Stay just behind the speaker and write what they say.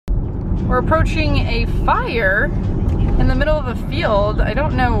We're approaching a fire in the middle of a field. I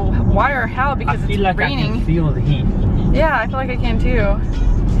don't know why or how because it's like raining. I can feel the heat. Yeah, I feel like I can too.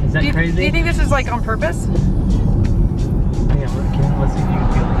 Is that crazy? Do you think this is like on purpose? Yeah, let's see if you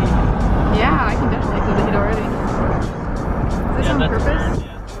can feel the heat. Yeah, I can definitely feel the heat already. Is this on purpose?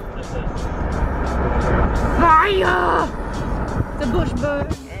 Yeah, that's it. Fire! The bush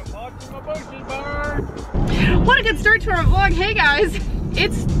bird. What a good start to our vlog. Hey guys,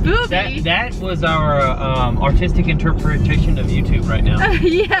 it's Foobie. That was our artistic interpretation of YouTube right now.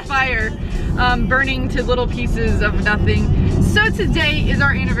 Yeah, fire. Burning to little pieces of nothing. So today is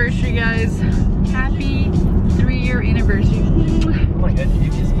our anniversary, guys. Happy 3-year anniversary. Oh my god, did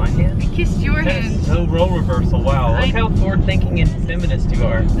you kiss my hand? I kissed your hand. That's so role reversal. Wow, look how forward thinking and feminist you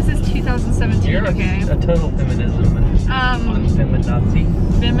are. This is 2017, You're okay? a total feminism.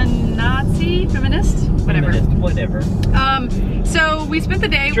 Feminazi? Feminist? Whatever. Feminist, whatever. So we spent the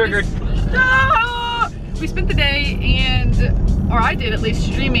day. Triggered. We spent the day or I did at least,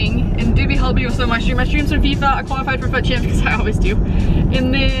 streaming, and Doobie helped me with some of my stream. I streamed some FIFA, I qualified for FUT Champs because I always do.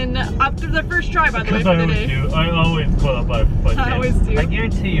 And then after the first try, by the way, for the day. I always qualify for FUT Champs. I always do. I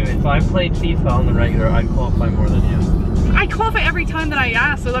guarantee you, if I played FIFA on the regular, I'd qualify more than you. I qualify every time that I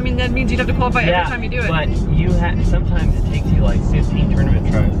ask, so I mean that means you'd have to qualify every time you do it. But you sometimes it takes you like 15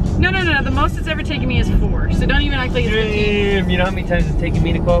 tournament tries. No. The most it's ever taken me is 4, so don't even act like it's 15. You know how many times it's taken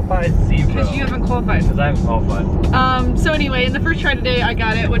me to qualify? 0. Because you haven't qualified. Because I haven't qualified. So anyway, in the first try today, I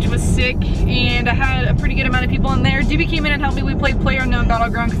got it, which was sick, and I had a pretty good amount of people in there. Doobie came in and helped me. We played PlayerUnknown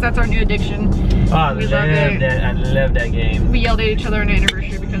Battleground because that's our new addiction. Oh, I love that game. We yelled at each other on our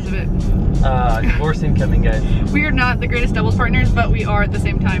anniversary because of it. Divorce incoming, guys. We are not the greatest doubles partners, but we are at the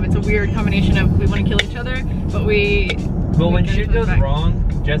same time. It's a weird combination of we want to kill each other, but Well, when shit goes wrong,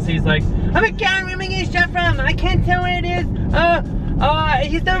 Jesse's like, I'm a guy, where am I getting shot from? I can't tell where it is.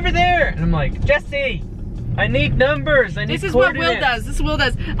 He's over there. And I'm like, Jesse, I need numbers. I need This is what Will does. This is Will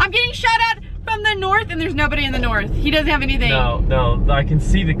does. I'm getting shot at from the north, and there's nobody in the north. He doesn't have anything. No, I can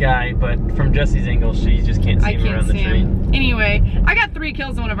see the guy, but from Jesse's angle, she just can't see him around the tree. Anyway, I got 3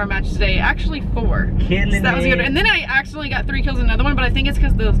 kills in one of our matches today. Actually 4. Killing so that was good. And then I actually got 3 kills in another one, but I think it's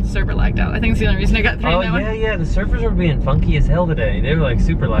because the server lagged out. I think it's the only reason I got 3 in that one. Yeah, the servers were being funky as hell today. They were like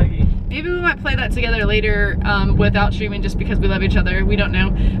super laggy. Maybe we might play that together later without streaming just because we love each other. We don't know.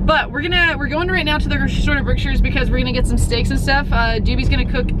 But we're going right now to the grocery store to Brookshires because we're gonna get some steaks and stuff. Doobie's gonna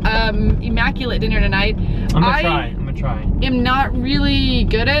cook immaculate dinner tonight. I'm gonna try. I'm not really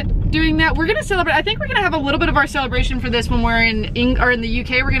good at doing that. We're gonna celebrate. I think we're gonna have a little bit of our celebration for this when we're in the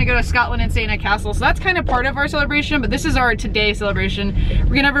UK. We're gonna go to Scotland and stay in a castle. So that's kind of part of our celebration, but this is our today celebration.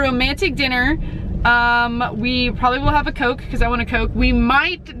 We're gonna have a romantic dinner. We probably will have a Coke because I want a Coke. We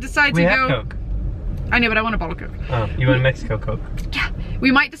might decide to go. We have Coke. I know, but I want a bottle of Coke. Oh, you want a Mexico Coke? Yeah.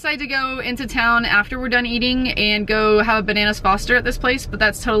 We might decide to go into town after we're done eating and go have a bananas Foster at this place, but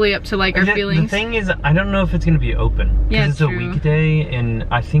that's totally up to like our feelings. The thing is, I don't know if it's gonna be open. Yeah, it's a weekday, and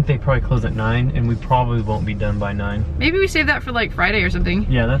I think they probably close at 9, and we probably won't be done by 9. Maybe we save that for like Friday or something.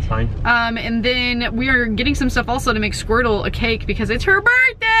 Yeah, that's fine. And then we are getting some stuff also to make Squirtle a cake because it's her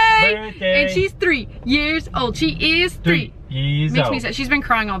birthday! And she's 3 years old. She is 3. Makes me sad. She's been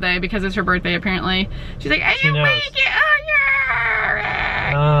crying all day because it's her birthday apparently. She's like, I didn't make it.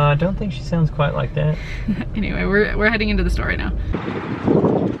 I don't think she sounds quite like that. Anyway, we're heading into the store right now.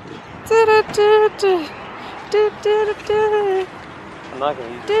 I'm not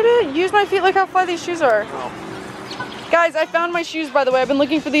gonna use my feet. Look how fly these shoes are. Oh. Guys, I found my shoes, by the way. I've been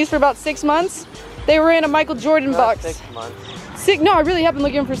looking for these for about 6 months. They were in a Michael Jordan box. 6 months. No, I really have been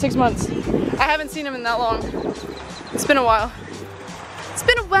looking for 6 months. I haven't seen them in that long. It's been a while. It's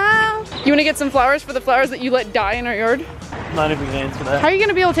been a while. You want to get some flowers for the flowers that you let die in our yard? Not even gonna answer that. How are you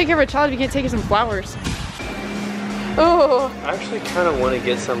gonna be able to take care of a child if you can't take her some flowers? Oh. I actually kind of want to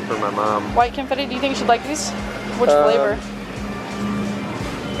get some for my mom. White confetti, do you think she'd like these? Which flavor?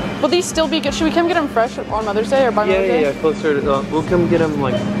 Will these still be good? Should we come get them fresh on Mother's Day or by Mother's Day? Yeah, closer to, we'll come get them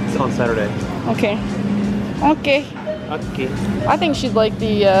like on Saturday. Okay. I think she'd like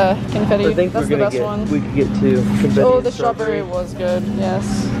the confetti. I think that's the best one. We could get 2. Confetti oh, the strawberry was good. Yes,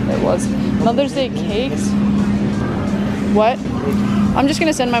 it was. Mother's Day cakes? What? I'm just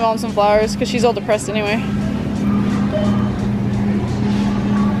gonna send my mom some flowers because she's all depressed anyway.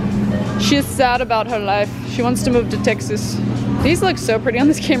 She's sad about her life. She wants to move to Texas. These look so pretty on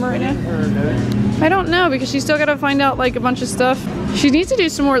this camera right now. I don't know because she's still gotta find out like a bunch of stuff. She needs to do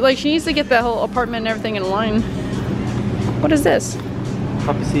some more, like she needs to get that whole apartment and everything in line. What is this?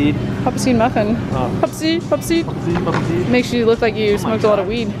 Poppy seed. Poppy seed muffin. Oh. Poppy seed, poppy seed. Poppy seed, poppy seed. Makes you look like you smoked a lot of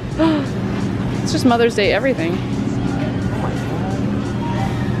weed. It's just Mother's Day everything.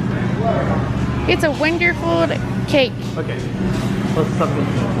 It's a wonderful cake. Okay. Let's stop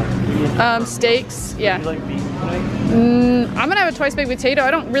getting Steaks, yeah. You like beans tonight? I'm gonna have a twice baked potato.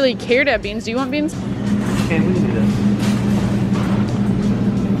 I don't really care to have beans. Do you want beans? Okay, we can do this.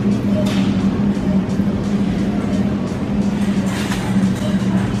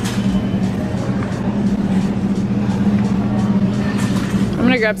 I'm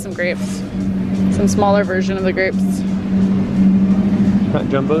gonna grab some grapes. Some smaller version of the grapes. Not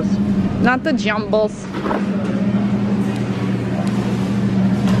jumbos? Not the jumbles.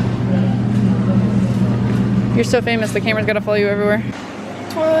 You're so famous, the camera's gotta follow you everywhere.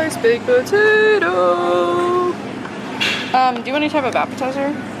 Twice baked potato. Do you want any type of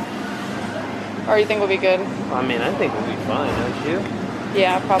appetizer? Or you think we'll be good? I mean, I think we'll be fine, don't you?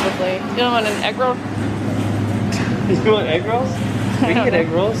 Yeah, probably. You don't want an egg roll? You want egg rolls? We can get egg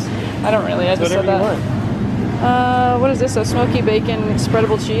rolls. I don't really, I just said that. Whatever you want. What is this? A smoky bacon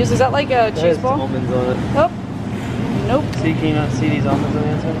spreadable cheese? Is that like a cheese ball? Almonds on it. Oh. Nope. See, can you not see these almonds on the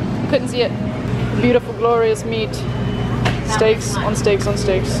inside? Couldn't see it. Beautiful, glorious meat. Steaks on steaks on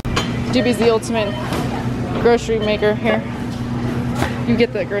steaks. Doobie's the ultimate grocery maker. Here. You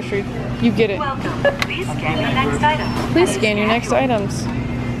get the grocery. You get it. Welcome. Please scan your next item. Please scan your next items.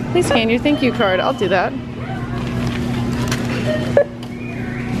 Please scan your thank you card. I'll do that.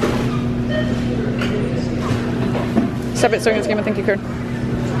 Stop it so I can scan my thank you card.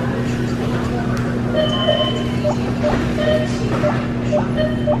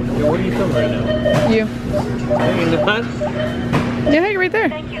 Hey, what are you filming right now? You. No, you're not. Yeah, you're right there.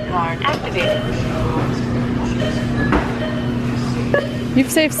 Thank you card activated.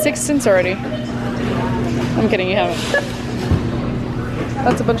 You've saved 6 cents already. I'm kidding, you haven't.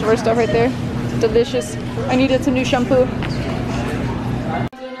 That's a bunch of our stuff right there. Delicious. I needed some new shampoo.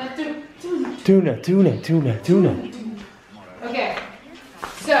 Tuna, tuna, tuna, tuna. Okay,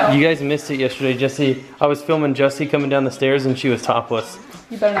 so. You guys missed it yesterday, Jesse. I was filming Jessie coming down the stairs and she was topless.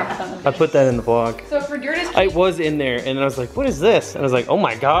 You better not put that in the I put that in the vlog. So for Dirt is I was in there and I was like, what is this? And I was like, oh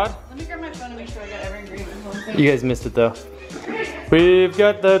my god. Let me grab my phone to make sure I got every ingredient. You guys missed it though. We've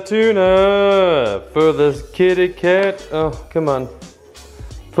got the tuna for the kitty cat. Oh, come on.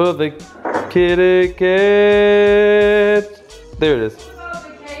 For the kitty cat. There it is. About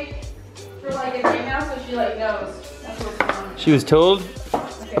the cake for like a day now, so she like knows. That's what's going on. She was told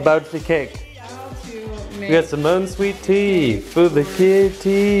about the cake. How to We make. got some unsweet tea for the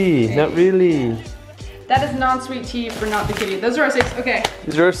kitty. Not really. That is non-sweet tea for not the kitty. Those are our 6. Okay.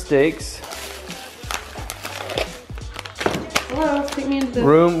 These are our steaks. Hello, take me into the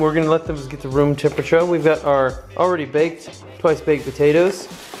Room, we're gonna let them get the room temperature. We've got our already baked, twice baked potatoes.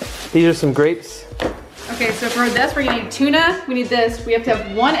 These are some grapes. Okay, so for this, we're gonna need tuna. We need this. We have to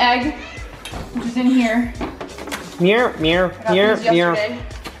have 1 egg, which is in here. Meow, meow, I got meow, these meow. yesterday.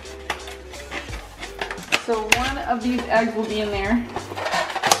 So 1 of these eggs will be in there.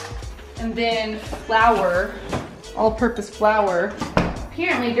 And then flour, all-purpose flour.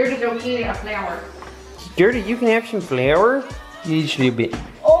 Apparently, Dirt is okay to have flour. Dirty, you can have some flour. You should be a bit.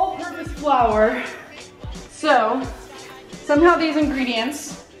 All-purpose flour. So, somehow these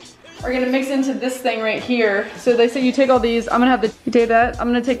ingredients are gonna mix into this thing right here. So they say you take all these, I'm gonna have the, you take that, I'm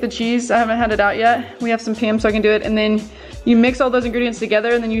gonna take the cheese, I haven't had it out yet. We have some Pam so I can do it, and then you mix all those ingredients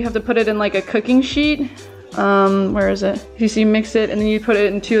together and then you have to put it in like a cooking sheet. Where is it? You see, mix it and then you put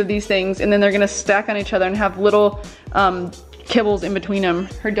it in 2 of these things and then they're gonna stack on each other and have little kibbles in between them.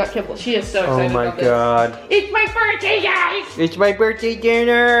 Her duck kibbles. She is so excited about this. Oh my god. It's my birthday, guys! It's my birthday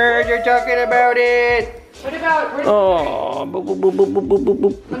dinner. They're talking about it. What about, where's Oh. Boop, boop, boop, boop, boop, boop,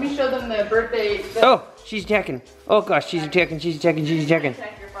 boop. let me show them the birthday. Oh, she's attacking. Oh gosh, she's attacking, she's attacking, she's attacking.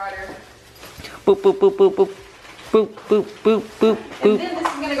 Attack your fodder. Boop, boop, boop, boop, boop. Boop, boop, boop, boop, And boop, then this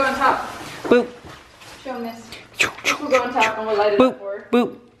is gonna go on top. boop. Show them this. This will go on top and we'll light it Boop, up for her.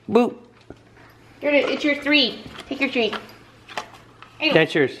 boop, boop. It's your 3. Take your 3. Anyway,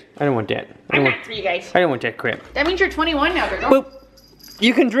 That's yours. I don't want that. I I'm don't not want, 3, guys. I don't want that crap. That means you're 21 now, girl. Boop.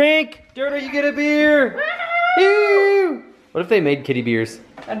 You can drink. Dirty, you get a beer. Ew. What if they made kitty beers?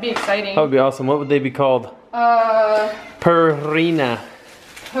 That'd be exciting. That would be awesome. What would they be called? Purina.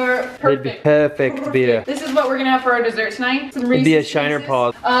 They'd be Perfect. perfect beer. This is what we're gonna have for our dessert tonight. Some It'd be a Reese's Shiner Pieces.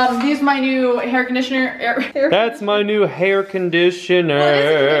 Paws. These are my new hair conditioner. That's my new hair conditioner. Well, it is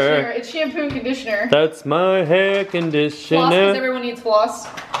a conditioner. It's shampoo and conditioner. That's my hair Floss, because conditioner. everyone needs floss.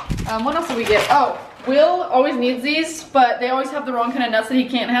 What else did we get? Oh, Will always needs these, but they always have the wrong kind of nuts that he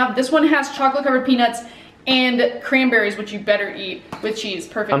can't have. This one has chocolate covered peanuts and cranberries, which you better eat with cheese.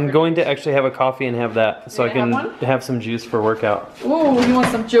 Perfect. I'm going to actually have a coffee and have that, so I can have some juice for workout. Ooh, you want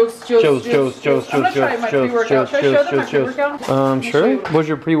some juice? I'm gonna try my pre-workout. Should I show them my pre-workout? Sure. What does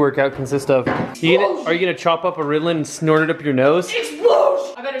your pre-workout consist of? Are you gonna chop up a Ritalin and snort it up your nose?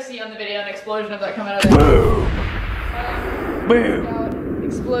 Explosion! I better see on the video an explosion of that coming out of there. Boom!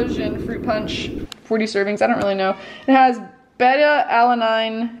 Explosion, fruit punch, 40 servings, I don't really know. It has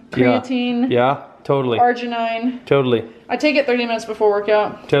beta-alanine, creatine. Yeah, totally. Arginine. Totally. I take it 30 minutes before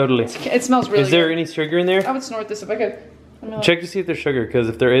workout. Totally. It smells really good. Is there any sugar in there? I would snort this if I could. Check to see if there's sugar, because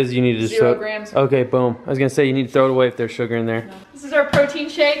if there is, you need to just 0 grams. Okay, boom. I was gonna say you need to throw it away if there's sugar in there. No. This is our protein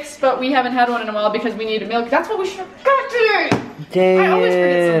shakes, but we haven't had one in a while because we need milk. That's what we should have got today. Dang I always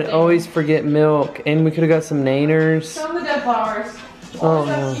forget it! something. Always forget milk, and we could have got some naners. Show them the dead flowers. Oh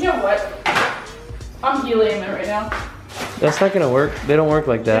no. You know what? I'm helium it right now. That's not gonna work. They don't work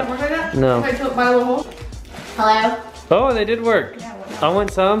like They that. don't work like that? No. If I tilt my little hole. Hello? Oh, they did work. Yeah, I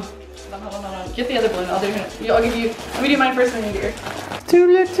want some. No. Get the other balloon. I'll give you. Let me do mine first, and then you do yours. Too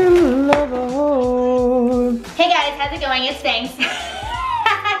little love a hole. Hey guys, how's it going? It's Fangs.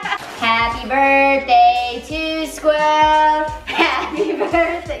 Happy birthday to Squirrel. Happy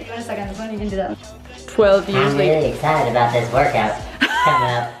birthday. You want to suck on this one? You can do that. 12 years I'm later. really excited about this workout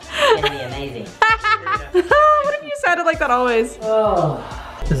coming up. It's gonna be amazing. What if you sounded like that always? Oh.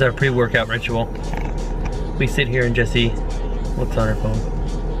 This is our pre-workout ritual. We sit here and just see what's on our phone.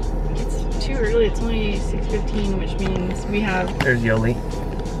 It's too early. It's only 6:15, which means we have. There's Yoli.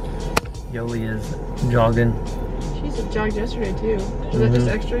 Yoli is jogging. She jogged yesterday too. Is that just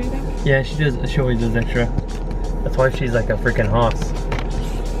extra, you think? Yeah, she does. She always does extra. That's why she's like a freaking hoss.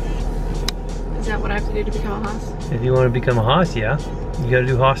 Is that what I have to do to become a hoss? If you want to become a hoss, yeah, you gotta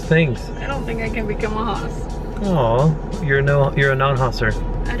do hoss things. I don't think I can become a hoss. Oh, you're a non-hosser.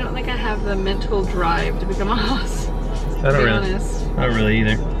 I don't think I have the mental drive to become a hoss. I don't really. Honest. Not really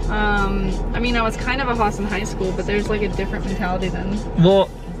either. I mean, I was kind of a hoss in high school, but there's like a different mentality then. Well,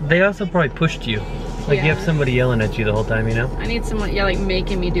 they also probably pushed you. Like you Yeah. have somebody yelling at you the whole time, you know? I need someone, yeah, like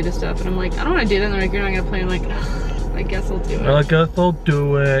making me do the stuff, and I'm like, I don't want to do that. And they're like, you're not gonna play. I'm like, ugh, I guess I'll do it. I guess I'll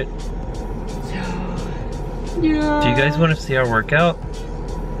do it. Yeah. Do you guys want to see our workout?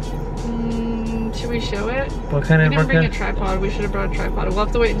 Should we show it? What kind We of didn't bring a workout? tripod. We should have brought a tripod. We'll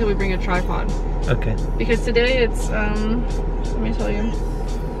have to wait until we bring a tripod. Okay. Because today it's, let me tell you.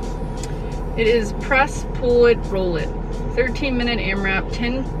 It is press, pull it, roll it. 13-minute AMRAP,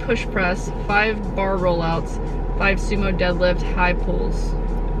 10 push press, 5 bar rollouts, 5 sumo deadlift, high pulls.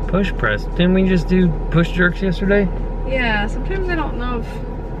 Push press. Didn't we just do push jerks yesterday? Yeah, sometimes I don't know if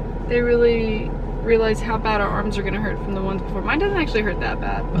they really realize how bad our arms are gonna hurt from the ones before. Mine doesn't actually hurt that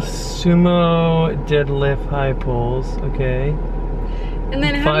bad. Sumo deadlift high pulls. Okay. And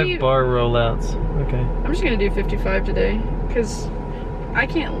then how do you... 5 bar rollouts. Okay. I'm just gonna do 55 today, because I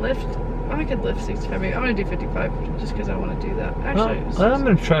can't lift. Oh, I could lift 65 maybe. I'm gonna do 55 just because I want to do that. Actually, I'm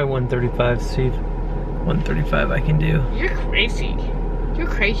gonna try 135. See if 135 I can do. You're crazy. You're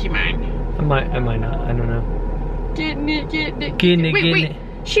crazy, man. I might not. I don't know. Getting it. Wait.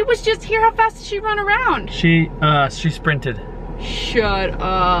 She was just here. How fast did she run around? She sprinted. Shut up.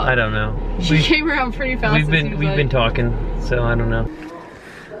 I don't know. She came around pretty fast. We've been talking, so I don't know.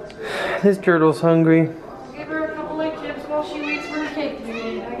 This turtle's hungry. Give her a couple of chips while she waits for her cake to be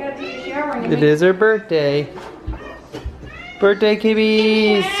made. I gotta take a shower. It is her birthday. Birthday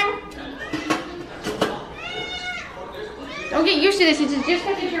kibbies. Don't get used to this. It's just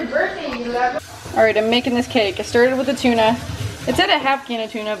because it's your birthday. All right, I'm making this cake. I started with the tuna. It's at a half can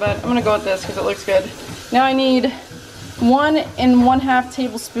of tuna, but I'm gonna go with this because it looks good. Now I need 1 1/2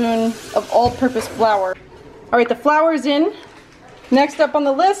 tablespoon of all-purpose flour. All right, the flour's in. Next up on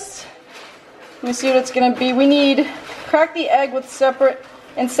the list, let me see what it's gonna be. We need crack the egg with separate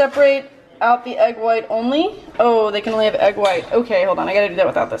out the egg white only. Oh, they can only have egg white. Okay, hold on, I gotta do that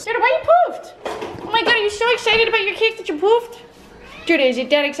without this. Judah, why you poofed? Oh my god, are you so excited about your cake that you poofed? Judah, is it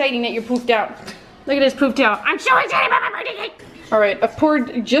that exciting that you're poofed out? Look at this poofed out. I'm so excited about my birthday cake! Alright, I've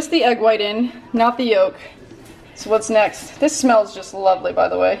poured just the egg white in, not the yolk. So what's next? This smells just lovely, by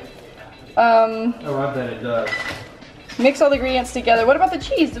the way. Oh, I bet it does. Mix all the ingredients together. What about the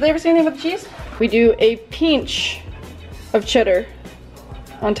cheese? Did they ever say anything about the cheese? We do a pinch of cheddar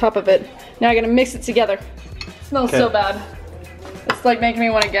on top of it. Now I'm gonna mix it together. It smells so bad. It's like making me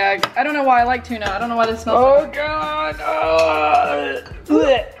want to gag. I don't know why I like tuna. I don't know why this smells so bad. God!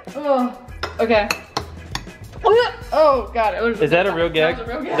 Oh, okay. Oh god. Is that a real gag? That was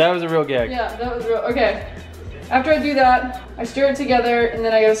a real gag. That was a real gag. Yeah, that was real. Okay. After I do that, I stir it together and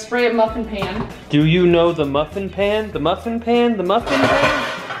then I gotta spray a muffin pan. Do you know the muffin pan? The muffin pan? The muffin pan?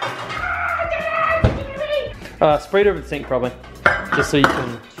 Spray it over the sink probably. Just so you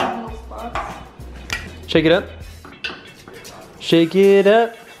can shake it up. Shake it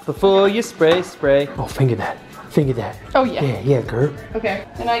up before you spray. Oh, finger that. Oh yeah. Yeah, girl. Okay.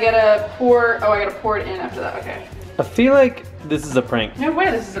 And I gotta pour. Oh, I gotta pour it in after that. Okay. I feel like this is a prank. No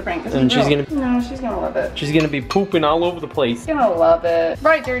way, this is a prank. This And is she's real. gonna. No, she's gonna love it. She's gonna be pooping all over the place. She's gonna love it.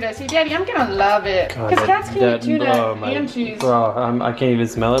 Right there, Desi. Daddy, I'm gonna love it. Because cats can eat tuna and cheese. Bro, I can't even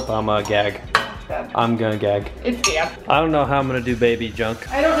smell it, but I'm gonna gag. It's bad. I'm gonna gag. It's bad. I don't know how I'm gonna do baby junk.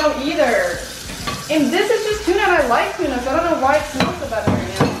 I don't know either. And this is just tuna, and I like tuna, so I don't know why it smells so bad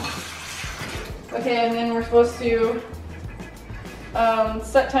right now. Okay, and then we're supposed to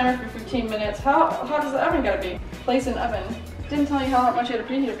set timer for 15 minutes. How hot does the oven gotta be? Place in oven. Didn't tell you how much you had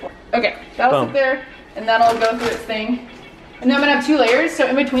to preheat it for. Okay, that'll sit there, and that'll go through its thing. And then I'm gonna have 2 layers, so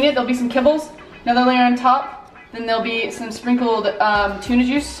in between it, there'll be some kibbles, another layer on top, then there'll be some sprinkled tuna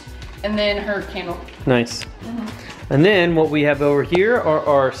juice, and then her candle. Nice. And then what we have over here are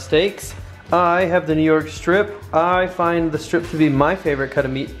our steaks. I have the New York strip. I find the strip to be my favorite cut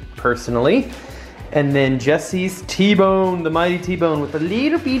of meat personally. And then Jesse's T-bone, the mighty T-bone with a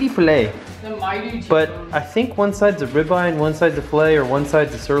little bitty fillet. The mighty T-bone. But I think one side's a ribeye and one side's a fillet, or one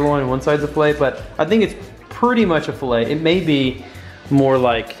side's a sirloin and one side's a fillet, but I think it's pretty much a fillet. It may be more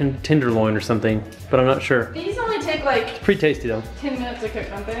like tenderloin or something, but I'm not sure. These only take like It's pretty tasty though. 10 minutes to cook,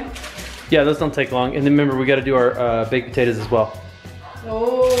 don't they? Yeah, those don't take long. And then remember, we gotta do our baked potatoes as well.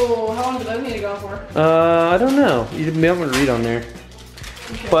 Oh, how long do those need to go for? I don't know. You didn't be able to read on there.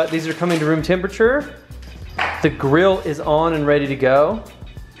 Okay. But these are coming to room temperature. The grill is on and ready to go.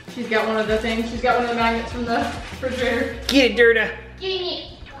 She's got one of the things. She's got one of the magnets from the refrigerator. Get it, Dirta. Getting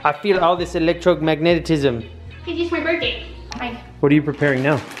it. I feel all this electromagnetism. Cause it's my birthday. Hi. What are you preparing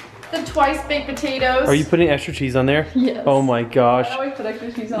now? The twice baked potatoes. Are you putting extra cheese on there? Yes. Oh my gosh. I always put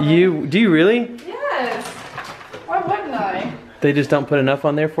extra cheese on Do you really? there. Yes. Why wouldn't I? They just don't put enough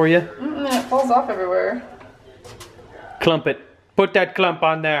on there for you? It falls off everywhere. Clump it. Put that clump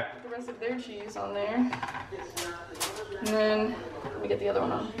on there. The rest of their cheese on there. And then let me get the other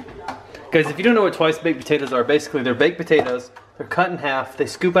one on. Guys, if you don't know what twice baked potatoes are, basically they're baked potatoes. They're cut in half. They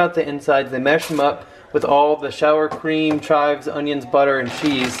scoop out the insides. They mash them up with all the sour cream, chives, onions, butter, and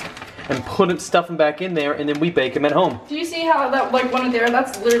cheese, and stuff them back in there, and then we bake them at home. Do you see how that one there?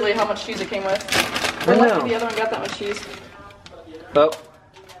 That's literally how much cheese it came with. I We're lucky know. the other one got that much cheese. Oh,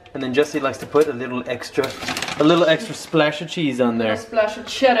 and then Jesse likes to put a little extra splash of cheese on A there. splash of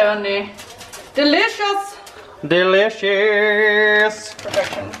cheddar on there. Delicious. Delicious.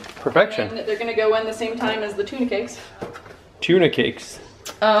 Perfection. Perfection. And they're gonna go in the same time as the tuna cakes. Tuna cakes.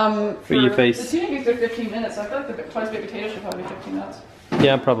 For your face. The tuna cakes are 15 minutes, so I feel like the twice baked potatoes should probably be 15 minutes.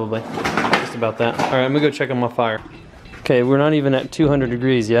 Yeah, probably. Just about that. All right, I'm gonna go check on my fire. Okay, we're not even at 200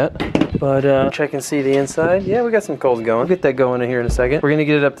 degrees yet, but check and see the inside. Yeah, we got some coals going. We'll get that going in here in a second. We're gonna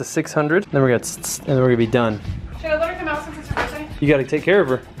get it up to 600, then we're gonna be done. Should I let her come out since it's her birthday? You gotta take care of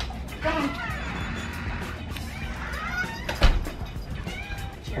her. Come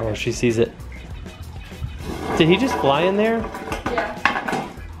on. Oh, she sees it. Did he just fly in there? Yeah.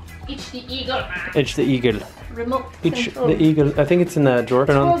 It's the eagle. It's the eagle. Remote It's control. the eagle. I think it's in the drawer.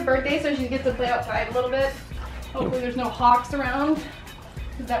 Turn It's on. Cole's birthday, so she gets to play outside a little bit. Hopefully there's no hawks around,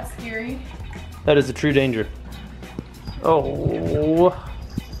 because that's scary. That is a true danger. Oh.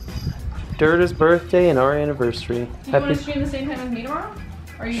 Dirta's birthday and our anniversary. Do you want to stream the same time as me tomorrow?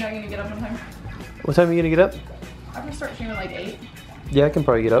 Or are you not going to get up on time? What time are you gonna get up? I'm going to start streaming like 8. Yeah, I can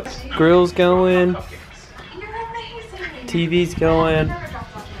probably get up. Grill's going. TV's going.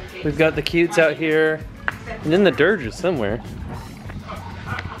 We've got the cutes out here. And then the dirge is somewhere.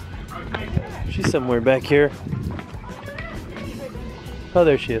 She's somewhere back here. Oh,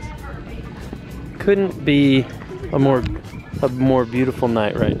 there she is. Couldn't be a more beautiful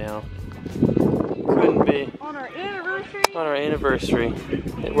night right now. Couldn't be. On our anniversary? On our anniversary.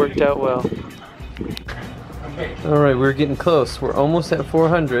 It worked out well. Alright, we're getting close. We're almost at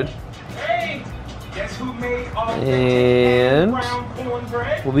 400. Hey, guess who made all And brown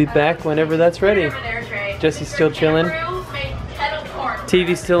cornbread? we'll be back whenever that's ready. Jesse's still chilling.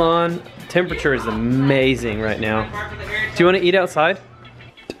 TV's still on. Temperature is amazing right now. Do you want to eat outside?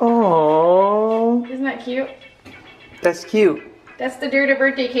 Oh, Isn't that cute? that's cute. That's the Dirta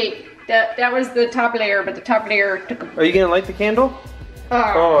birthday cake. That was the top layer, but the top layer took a... Are you gonna light the candle?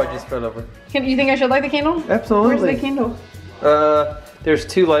 Oh, I just fell over. Do you think I should light the candle? Absolutely. Where's the candle? There's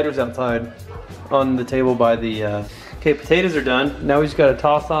 2 lighters outside on the table by the, Okay, potatoes are done. Now we just gotta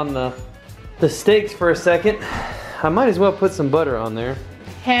toss on the steaks for a second. I might as well put some butter on there.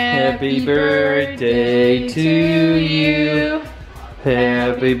 Happy birthday to you.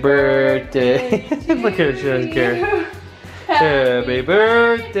 Happy birthday. Look at her, she doesn't care. Happy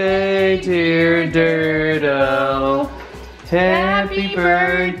birthday, dear Dirto. Happy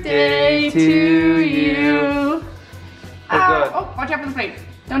birthday to you. Oh, God. oh, watch out for the plate.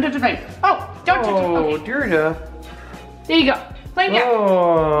 Don't touch the plate. Oh, don't touch it. Oh, Okay. Dirto. There you go. Plate down.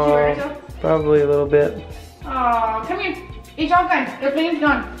 Oh, Did you burn yourself? probably a little bit. Oh, come here. It's all gone. The flame's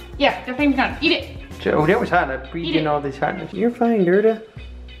gone. Yeah, the flame's gone. Eat it. Oh, that was hot. I breathed Eat in it. all this hotness. You're fine, Dirto.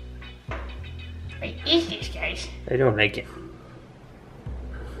 What is this, guys? I don't like it.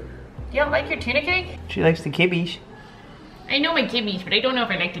 You don't like your tuna cake? She likes the kibbies. I know my kibbies, but I don't know if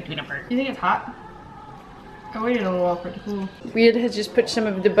I like the tuna part. You think it's hot? I waited a little while for it to cool. Rhea has just put some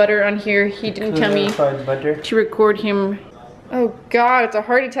of the butter on here. He didn't tell me Butter. to record him. Oh God, it's a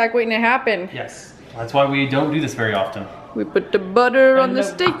heart attack waiting to happen. Yes, that's why we don't do this very often. We put the butter on the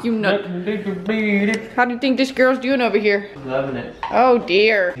steak, you nut. Loving How do you think this girl's doing over here? it. Oh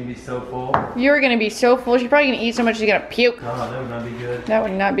dear. Gonna be so full. You're gonna be so full. She's probably gonna eat so much she's gonna puke. Oh, that would not be good. That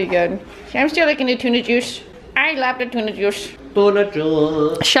would not be good. See, I'm still liking the tuna juice. I love the tuna juice.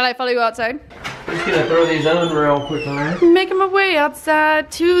 Shall I follow you outside? Just gonna throw these on real quick, alright? Making my way outside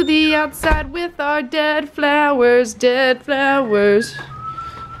to the outside with our dead flowers, dead flowers,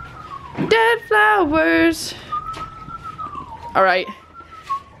 dead flowers. All right,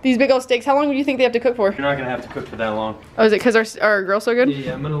 these big old steaks, how long do you think they have to cook for? You're not gonna have to cook for that long. Oh, is it because our grill's so good?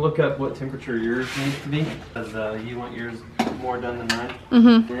 Yeah, I'm gonna look up what temperature yours needs to be, because you want yours more done than mine.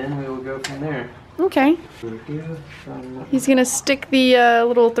 Mm-hmm. Then we will go from there. Okay. He's gonna stick the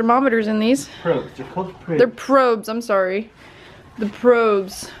little thermometers in these. Probes, they're called probes. They're probes, I'm sorry. The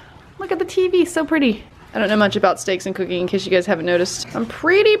probes. Look at the TV, so pretty. I don't know much about steaks and cooking in case you guys haven't noticed. I'm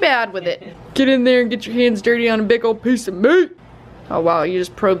pretty bad with it. Get in there and get your hands dirty on a big old piece of meat. Oh wow, you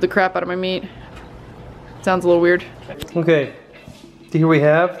just probed the crap out of my meat. Sounds a little weird. Okay, here we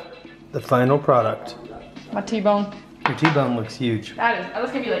have the final product. My T-bone. Your T-bone looks huge.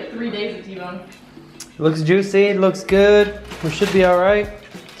 That's gonna be like 3 days of T-bone. It looks juicy, it looks good. We should be alright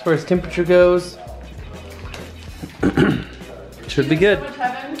as far as temperature goes. Should be good. So much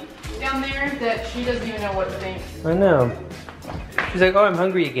heaven down there that she doesn't even know what to think. I know. She's like, oh, I'm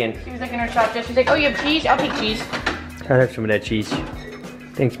hungry again. She was like in her shop just, she's like, oh, you have cheese? I'll take cheese. I'll have some of that cheese.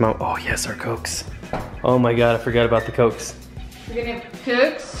 Thanks, Mom. Oh, yes, our Cokes. Oh my God, I forgot about the Cokes. We're gonna have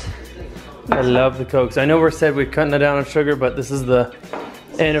cooks. I love the Cokes. I know we're said we're cutting it down on sugar, but this is the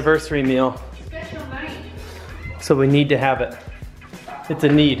anniversary meal. Special night. So we need to have it. It's a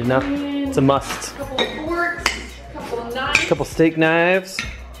need, no? It's a must. Couple of forks, couple of knives. Couple steak knives.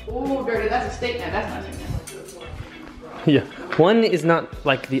 Ooh, dirty, that's a steak knife, that's not a steak knife. Yeah, one is not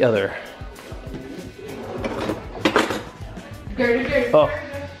like the other. Dirty, dirty, Oh, dirty.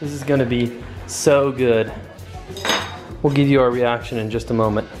 this is gonna be so good. We'll give you our reaction in just a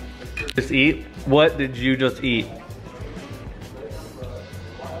moment. Just eat? What did you just eat?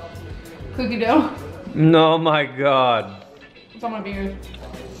 Cookie dough. No, my God. It's on my fingers.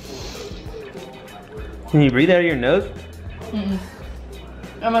 Can you breathe out of your nose?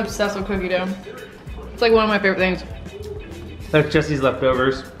 I'm obsessed with cookie dough. It's like one of my favorite things. That's Jesse's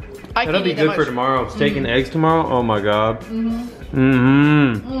leftovers. I That'll can't be eat that good much. for tomorrow. Steak and eggs tomorrow? Oh my God. Mm-hmm.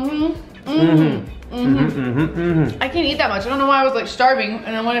 Mm-hmm. I can't eat that much. I don't know why I was like starving,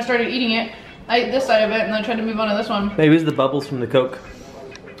 and then when I started eating it, I ate this side of it, and then I tried to move on to this one. Maybe it's the bubbles from the Coke.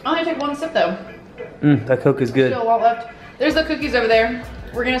 I only took one sip though. That Coke is good. Still a lot left. There's the cookies over there.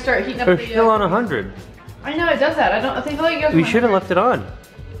 We're gonna start heating up We're the. still on 100. I know it does that. I feel like it goes. We should have left it on.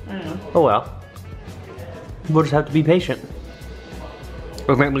 I don't know. Oh well. We'll just have to be patient.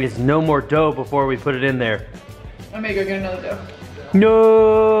 Remember, there's no more dough before we put it in there. I may go get another dough.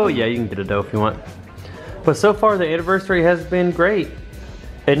 No! Yeah, you can get a dough if you want. But so far, the anniversary has been great.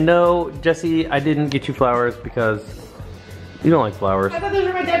 And no, Jesse, I didn't get you flowers because you don't like flowers. I thought those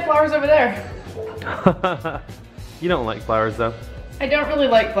were my dead flowers over there. You don't like flowers though. I don't really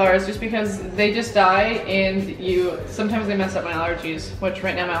like flowers just because they just die and sometimes they mess up my allergies, which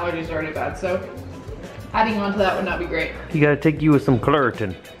right now my allergies are already bad, so adding on to that would not be great. You gotta take you with some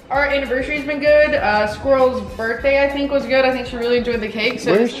Claritin. Our anniversary's been good. Squirrel's birthday I think was good. I think she really enjoyed the cake.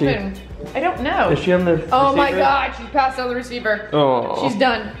 So Where this is has she? been, I don't know. Is she on the Oh my receiver? God, she passed on the receiver. Oh. She's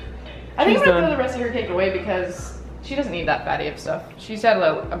done. I think She's I'm gonna done. throw the rest of her cake away because she doesn't need that fatty of stuff. She's had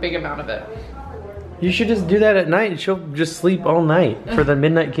a big amount of it. You should just do that at night and she'll just sleep all night for the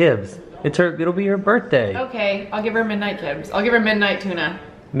midnight kibs. It'll be her birthday. Okay, I'll give her midnight kibs. I'll give her midnight tuna.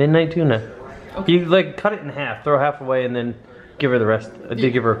 Midnight tuna. Okay. You like cut it in half, throw half away, and then give her the rest.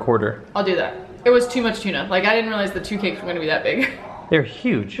 Give her a quarter. I'll do that. It was too much tuna. Like I didn't realize the 2 cakes were gonna be that big. They're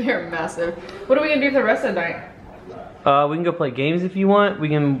huge. They're massive. What are we gonna do for the rest of the night? We can go play games if you want. We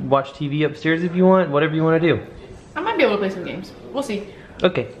can watch TV upstairs if you want. Whatever you want to do. I might be able to play some games. We'll see.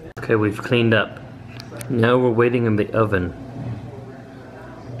 Okay. Okay, we've cleaned up. Now we're waiting in the oven.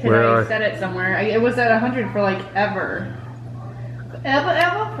 I set it somewhere. It was at 100 for like ever. Ever?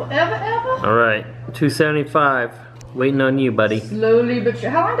 All right, 275. Waiting on you, buddy. Slowly but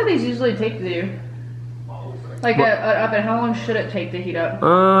how long do these usually take to do? Like an oven, how long should it take to heat up?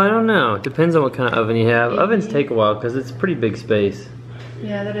 I don't know. Depends on what kind of oven you have. Ovens take a while because it's a pretty big space.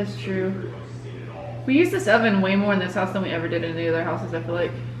 Yeah, that is true. We use this oven way more in this house than we ever did in the other houses, I feel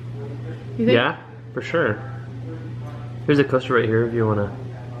like. You think? Yeah, for sure. Here's a coaster right here if you want to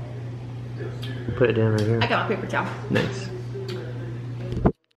put it down right here. I got my paper towel. Nice.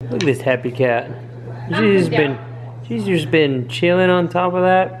 Look at this happy cat. She's just been chilling on top of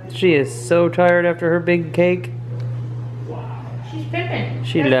that. She is so tired after her big cake. She's pimping.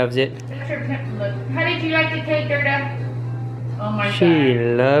 She loves it. How did you like the cake, Gerda? Oh my god. She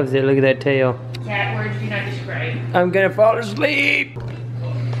loves it. Look at that tail. Cat words do not describe. I'm gonna fall asleep.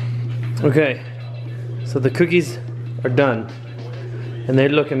 Okay, so the cookies are done. And they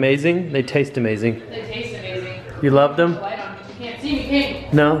look amazing. They taste amazing. They taste amazing. You love them? You can't see me, can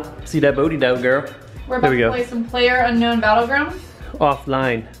you? No? See that booty though, girl? We're about to play some Player Unknown Battleground.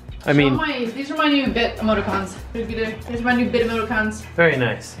 Offline. These are my new bit emoticons. These are my new bit emoticons. Very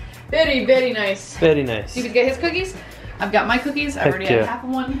nice. Very, very nice. Very nice. You could get his cookies. I've got my cookies. I already have half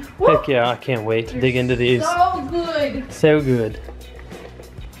of one. Heck yeah, I can't wait to dig into these. So good. So good.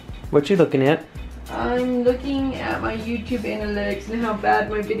 What you looking at? I'm looking at my YouTube analytics and how bad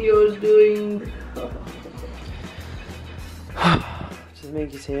my video is doing. Just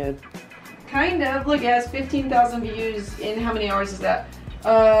make you sad. Kind of. Look, it has 15,000 views in how many hours is that?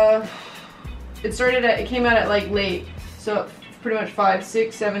 It came out at like late. So pretty much 5,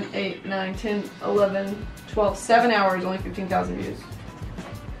 6, 7, 8, 9, 10, 11, 12, 7 hours, only 15,000 views.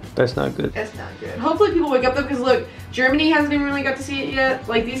 That's not good. That's not good. Hopefully people wake up though, because look, Germany hasn't even really got to see it yet.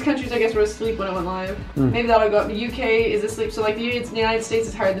 Like these countries I guess were asleep when it went live. Maybe that'll go up. The UK is asleep, so like the United States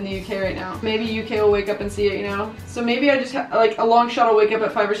is higher than the UK right now. Maybe UK will wake up and see it, you know? So maybe I just like a long shot will wake up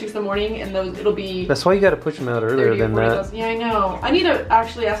at 5 or 6 in the morning and it'll be... That's why you gotta push them out earlier than that. Yeah, I know. I need to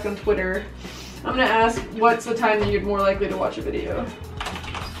actually ask on Twitter. I'm gonna ask what's the time that you're more likely to watch a video.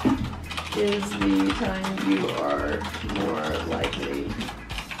 Is the time you are more likely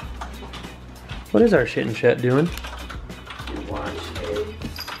What is our shit and chat doing? to watch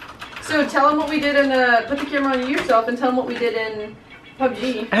a... So tell them what we did in put the camera on yourself and tell them what we did in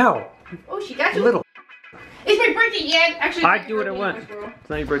PUBG. Ow! Oh, she got you. Little. It's my birthday yet. Actually, I do what I want. It's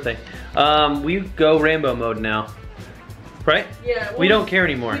not your birthday. We go Rambo mode now. Right? Yeah. Well, we don't care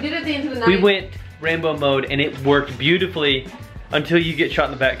anymore. We did it at the end of the night. We went Rambo mode and it worked beautifully until you get shot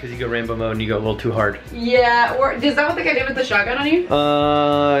in the back because you go Rambo mode and you go a little too hard. Yeah, or is that what the guy did with the shotgun on you?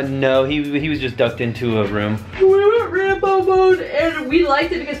 No, he was just ducked into a room. We went Rambo mode and we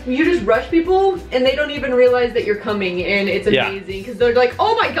liked it because you just rush people and they don't even realize that you're coming and it's amazing because they're like,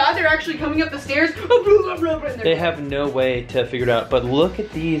 oh my god, they're actually coming up the stairs. They have no way to figure it out, but look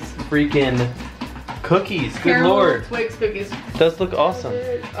at these freaking cookies. Good Caramel lord. Twix cookies. Does look awesome.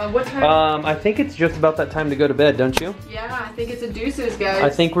 What time? I think it's just about that time to go to bed, don't you? Yeah, I think it's a deuces, guys. I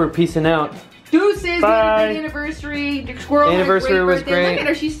think we're peacing out. Deuces, Bye. we had a big anniversary. The squirrel Anniversary had a was great birthday. great. Look at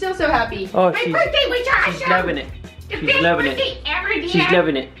her, she's still so happy. Oh, my birthday was awesome. she's loving it. She's loving it. Ever, She's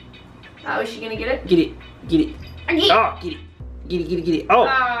loving it. Oh, is she gonna get it? Get it. Get it. Oh, get it. Get it, get it, get it.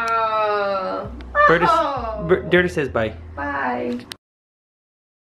 Oh. Oh. Dirty says bye. Bye.